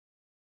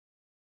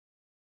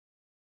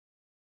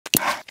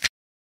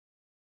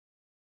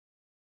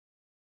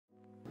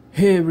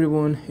Hey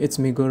everyone, it's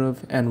me Gaurav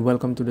and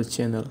welcome to the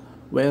channel.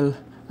 Well,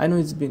 I know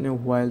it's been a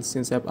while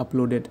since I've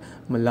uploaded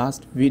my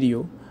last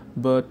video,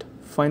 but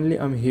finally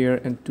I'm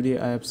here and today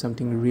I have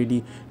something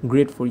really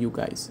great for you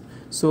guys.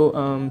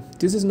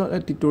 This is not a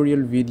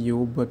tutorial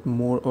video but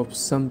more of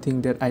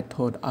something that I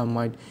thought I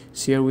might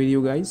share with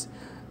you guys.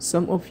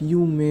 Some of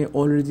you may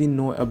already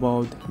know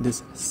about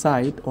this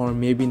site or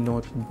maybe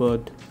not,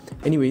 but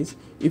anyways,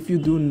 if you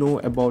do know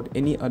about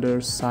any other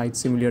site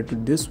similar to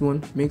this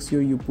one, make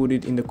sure you put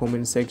it in the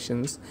comment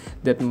sections.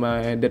 That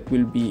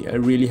will be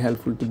really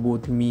helpful to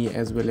both me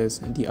as well as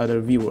the other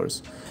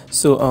viewers.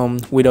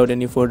 Without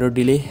any further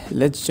delay,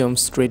 let's jump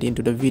straight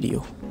into the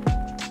video.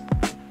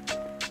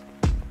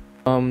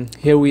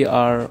 Here we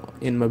are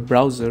in my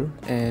browser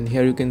and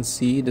here you can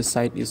see the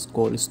site is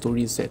called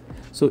Storyset.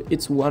 So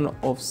it's one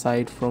of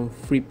site from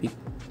FreePic.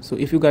 So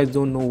if you guys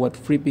don't know what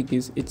FreePic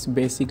is, it's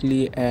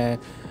basically a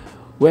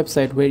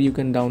website where you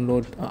can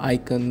download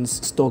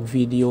icons, stock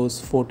videos,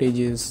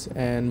 footages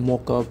and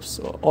mockups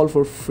all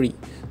for free.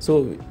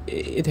 So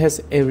it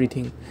has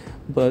everything.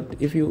 But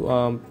if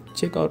you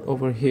check out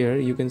over here,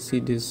 you can see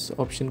this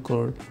option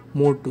called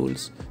more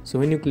tools. So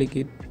when you click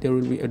it, there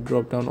will be a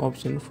drop down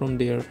option. From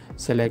there,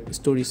 select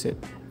Storyset.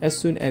 As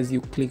soon as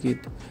you click it,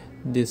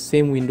 the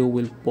same window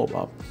will pop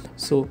up.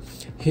 So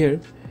here,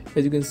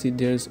 as you can see,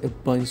 there's a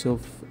bunch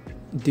of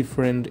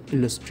different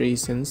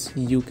illustrations.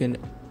 You can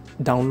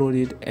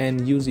download it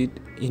and use it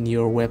in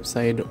your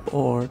website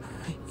or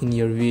in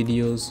your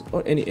videos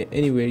or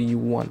anywhere you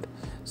want.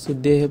 So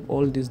they have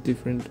all these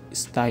different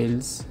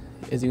styles.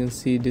 As you can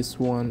see, this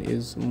one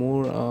is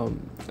more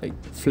like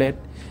flat,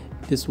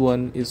 this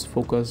one is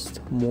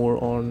focused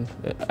more on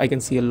I can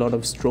see a lot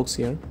of strokes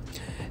here,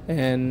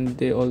 and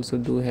they also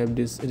do have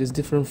this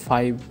different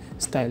 5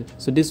 style.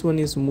 So this one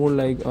is more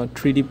like a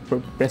 3D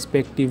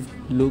perspective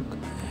look,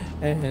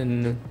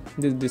 and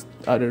this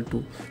other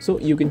two. So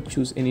you can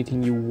choose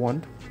anything you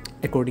want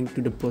according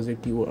to the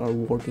project you are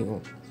working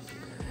on,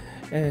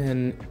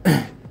 and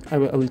I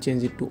will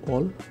change it to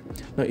all.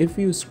 Now if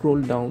you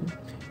scroll down,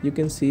 you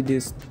can see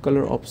this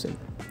color option.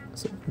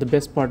 So the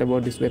best part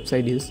about this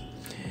website is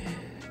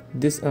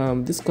this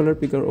color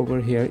picker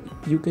over here.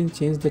 You can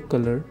change the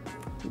color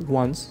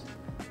once,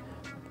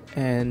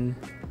 and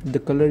the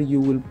color you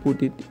will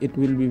put it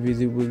will be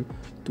visible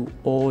to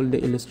all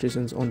the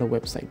illustrations on the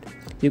website.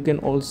 You can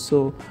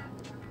also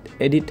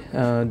edit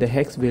the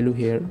hex value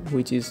here,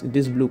 which is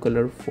this blue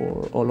color,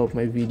 for all of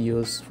my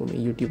videos, for my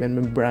YouTube and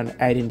my brand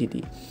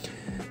identity.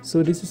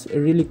 So this is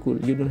really cool.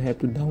 You don't have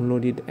to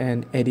download it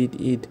and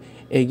edit it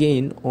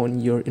again on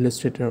your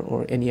Illustrator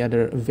or any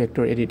other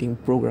vector editing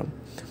program.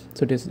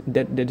 So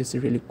that is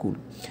really cool.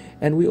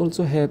 And we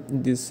also have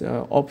this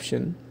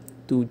option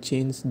to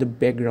change the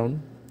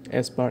background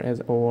as per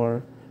as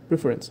our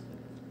preference.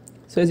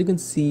 So as you can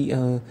see,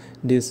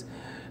 this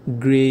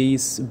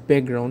grayish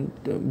background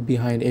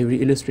behind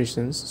every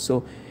illustrations.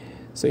 So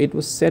it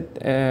was set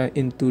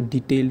into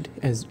detailed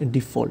as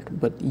default,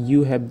 but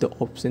you have the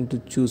option to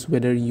choose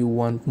whether you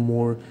want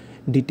more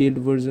detailed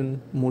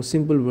version, more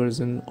simple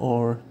version,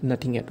 or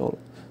nothing at all.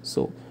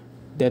 So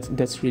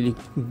that's really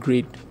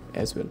great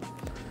as well.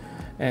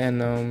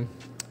 And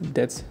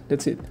that's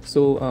it.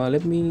 So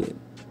let me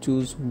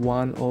choose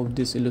one of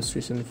this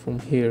illustration from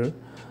here.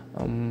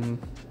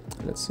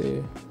 Let's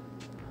say,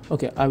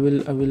 okay, I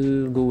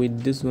will go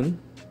with this one.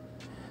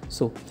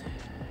 So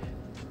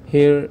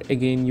here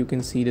again you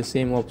can see the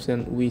same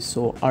option we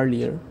saw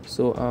earlier.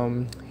 So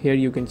here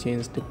you can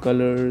change the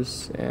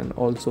colors, and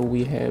also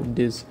we have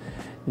this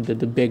the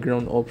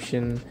background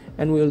option,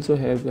 and we also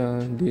have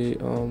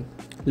the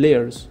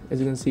layers. As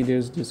you can see,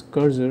 there's this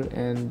cursor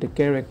and the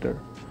character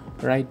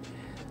right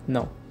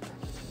now.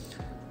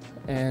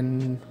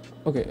 And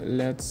okay,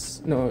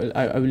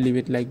 I will leave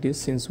it like this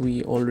since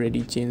we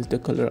already changed the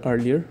color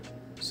earlier.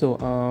 So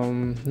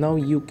now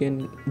you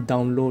can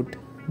download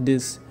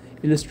this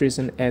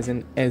illustration as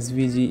an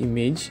SVG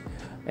image,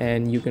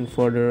 and you can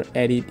further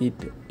edit it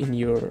in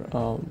your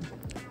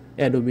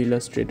Adobe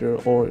Illustrator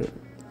or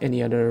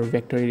any other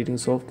vector editing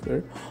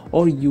software,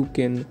 or you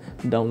can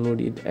download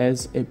it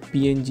as a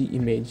PNG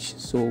image.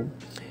 So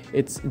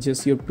it's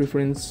just your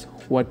preference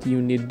what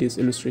you need this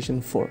illustration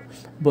for.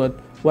 But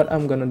what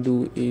I'm gonna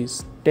do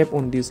is tap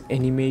on this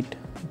animate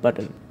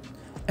button,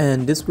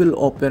 and this will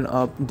open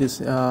up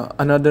this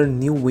another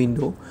new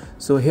window.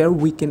 So here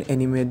we can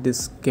animate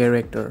this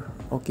character.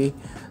 Okay,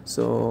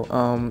 so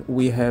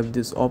we have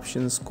these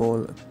options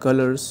called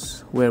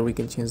colors, where we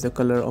can change the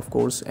color, of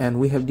course, and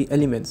we have the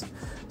elements.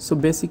 So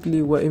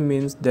basically what it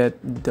means that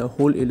the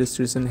whole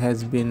illustration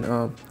has been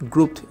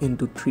grouped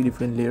into 3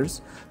 different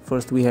layers.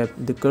 First we have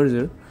the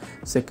cursor,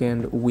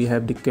 second we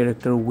have the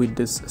character with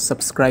this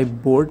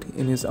subscribe board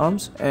in his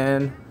arms,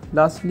 and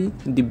lastly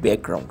the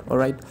background. All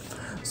right,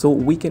 so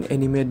we can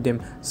animate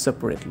them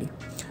separately.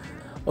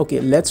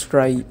 Okay, let's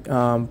try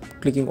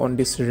clicking on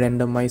this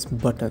randomize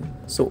button.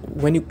 So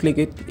when you click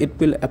it, it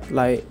will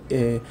apply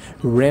a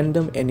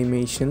random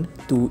animation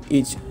to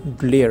each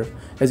layer.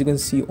 As you can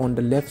see on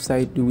the left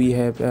side, we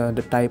have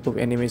the type of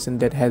animation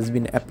that has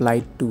been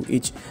applied to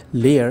each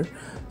layer.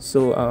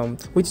 So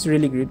which is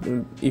really great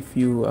if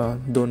you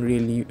don't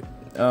really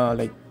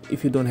like,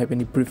 if you don't have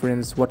any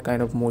preference what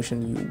kind of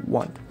motion you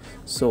want.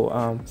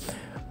 So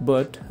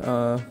but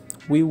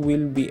we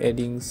will be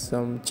adding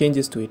some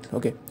changes to it.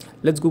 Okay,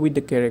 let's go with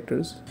the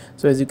characters.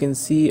 So as you can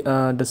see,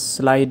 the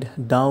slide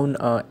down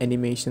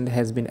animation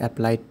has been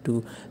applied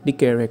to the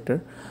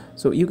character.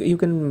 So you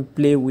can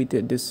play with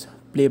this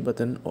play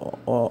button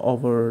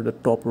over the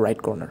top right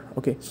corner.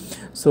 Okay,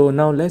 so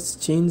now let's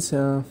change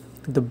the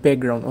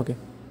background. Okay,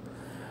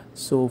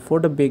 so for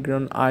the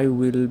background I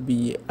will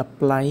be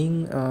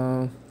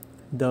applying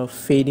the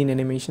fade in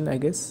animation, I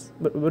guess,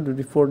 but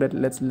before that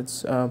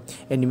let's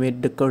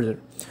animate the cursor.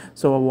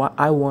 So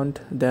I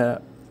want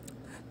the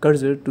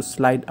cursor to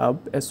slide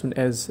up as soon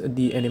as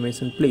the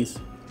animation plays.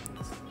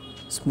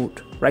 Smooth,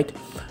 right?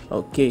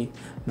 Okay,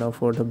 now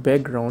for the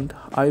background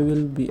I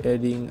will be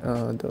adding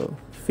the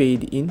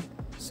fade in.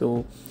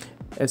 So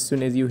as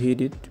soon as you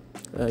hit it,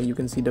 you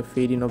can see the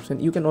fade in option.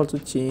 You can also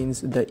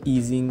change the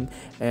easing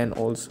and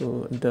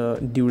also the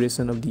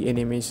duration of the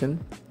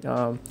animation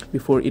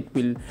before it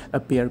will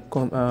appear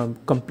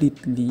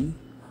completely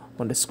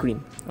on the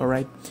screen. All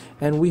right,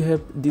 and we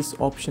have this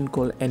option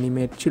called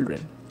animate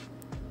children.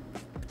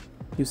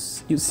 You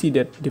see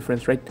that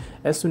difference, right?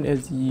 As soon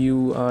as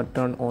you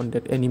turn on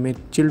that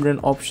animate children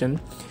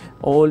option,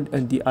 all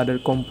the other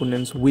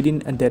components within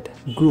that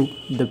group,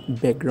 the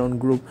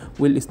background group,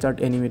 will start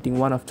animating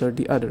one after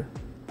the other.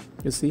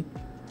 You see,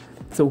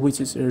 so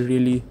which is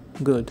really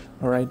good.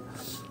 All right,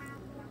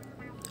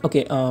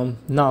 okay,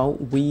 now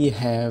we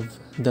have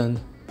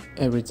done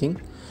everything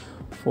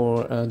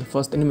for the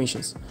first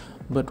animations,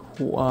 but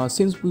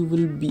since we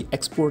will be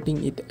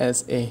exporting it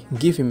as a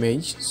GIF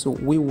image, so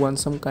we want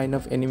some kind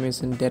of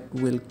animation that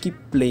will keep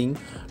playing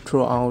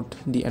throughout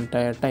the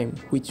entire time,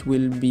 which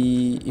will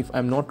be, if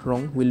I'm not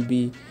wrong, will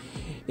be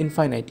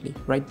infinitely,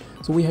 right?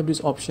 So we have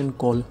this option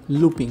called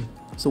looping.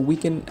 So we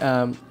can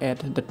add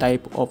the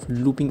type of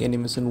looping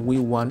animation we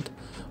want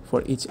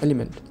for each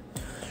element.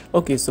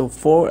 Okay, so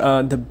for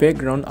the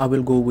background I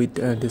will go with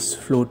this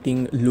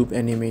floating loop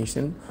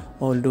animation,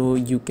 although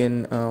you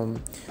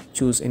can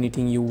choose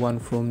anything you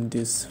want from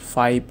these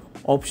 5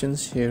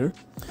 options here.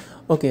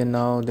 Okay,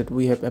 now that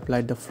we have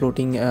applied the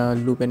floating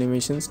loop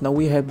animations, now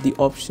we have the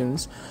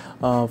options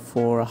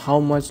for how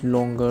much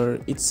longer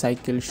each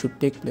cycle should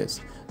take place.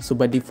 So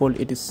by default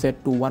it is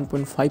set to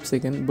 1.5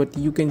 seconds, but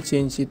you can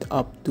change it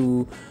up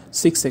to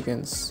 6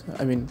 seconds.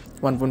 I mean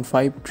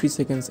 1.5, 3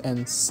 seconds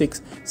and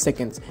 6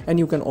 seconds, and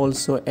you can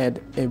also add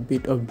a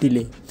bit of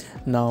delay.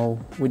 Now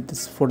with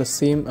this, for the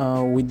same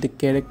with the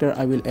character,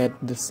 I will add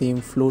the same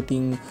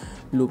floating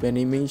loop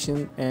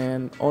animation,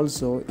 and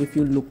also if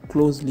you look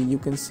closely you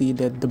can see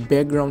that the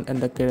background and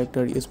the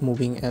character is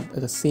moving at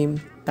the same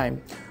time,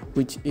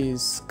 which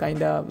is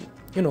kind of,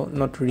 you know,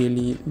 not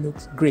really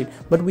looks great,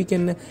 but we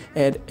can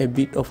add a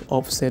bit of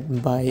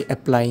offset by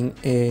applying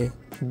a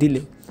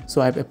delay.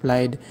 So I've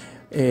applied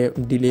a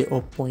delay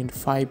of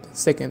 0.5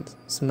 seconds.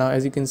 So now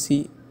as you can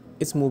see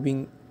it's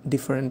moving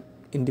different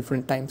in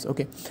different times.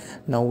 Okay,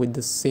 now with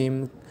the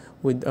same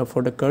with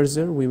for the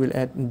cursor we will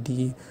add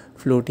the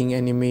floating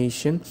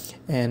animation,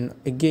 and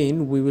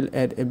again we will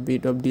add a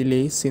bit of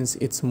delay since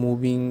it's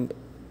moving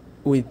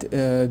with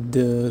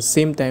the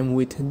same time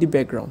with the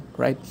background,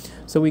 right?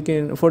 So we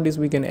can, for this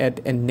we can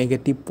add a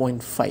negative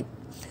 0.5.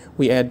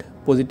 We add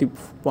positive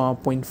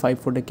 0.5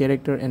 for the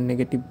character and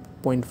negative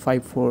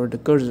 0.5 for the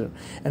cursor,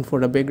 and for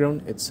the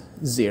background it's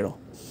 0.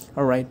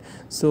 All right,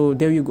 so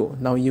there you go.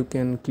 Now you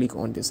can click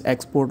on this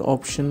export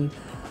option,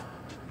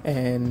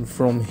 and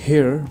from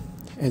here,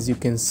 as you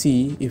can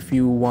see, if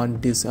you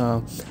want this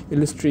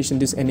illustration,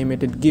 this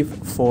animated GIF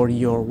for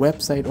your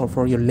website or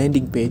for your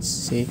landing page,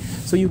 say,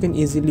 so you can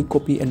easily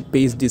copy and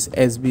paste this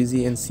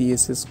SVG and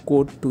CSS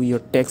code to your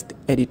text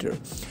editor.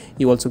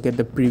 You also get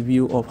the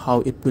preview of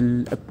how it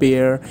will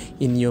appear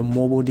in your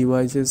mobile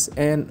devices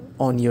and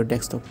on your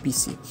desktop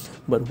PC.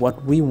 But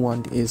what we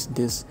want is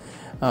this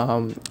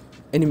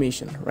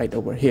animation right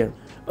over here.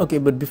 Okay,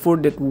 but before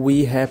that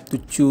we have to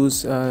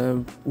choose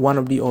one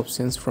of the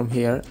options from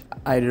here,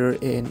 either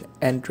an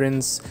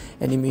entrance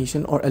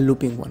animation or a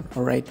looping one.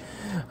 All right,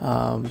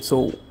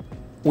 so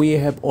we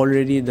have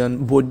already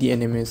done both the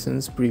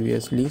animations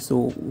previously,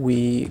 so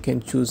we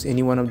can choose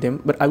any one of them,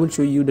 but I will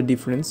show you the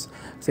difference.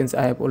 Since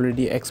I have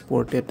already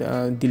exported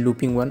the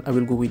looping one, I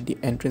will go with the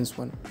entrance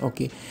one.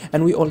 Okay,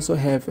 and we also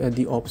have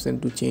the option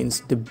to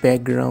change the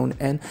background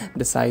and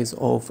the size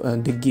of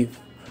the GIF.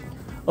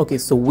 Okay,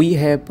 so we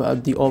have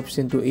the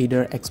option to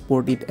either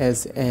export it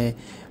as a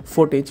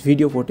footage,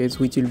 video footage,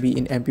 which will be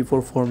in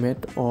MP4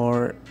 format,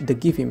 or the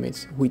GIF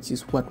image, which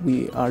is what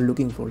we are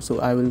looking for.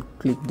 So I will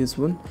click this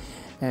one,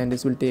 and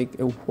this will take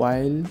a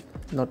while,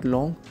 not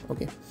long.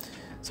 Okay,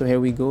 so here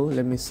we go.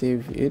 Let me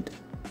save it.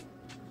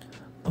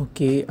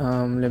 Okay,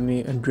 let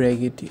me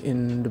drag it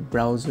in the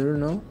browser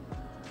now,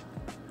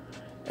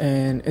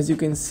 and as you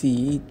can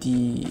see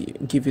the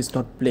GIF is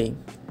not playing.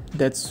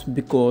 That's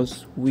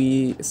because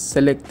we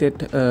selected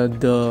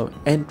the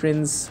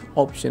entrance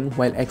option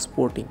while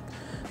exporting,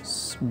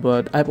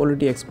 but I've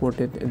already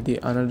exported the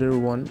another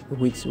one,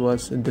 which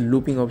was the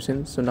looping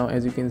option. So now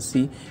as you can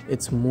see,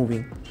 it's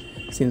moving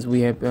since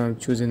we have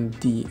chosen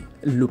the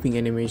looping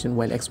animation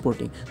while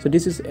exporting. So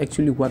this is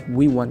actually what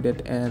we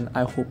wanted, and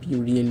I hope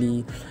you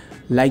really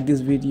like this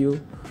video,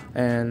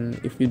 and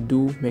if you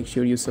do, make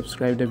sure you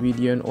subscribe the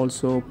video and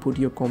also put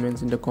your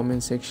comments in the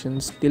comment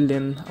sections. Till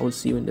then, I will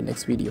see you in the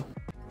next video.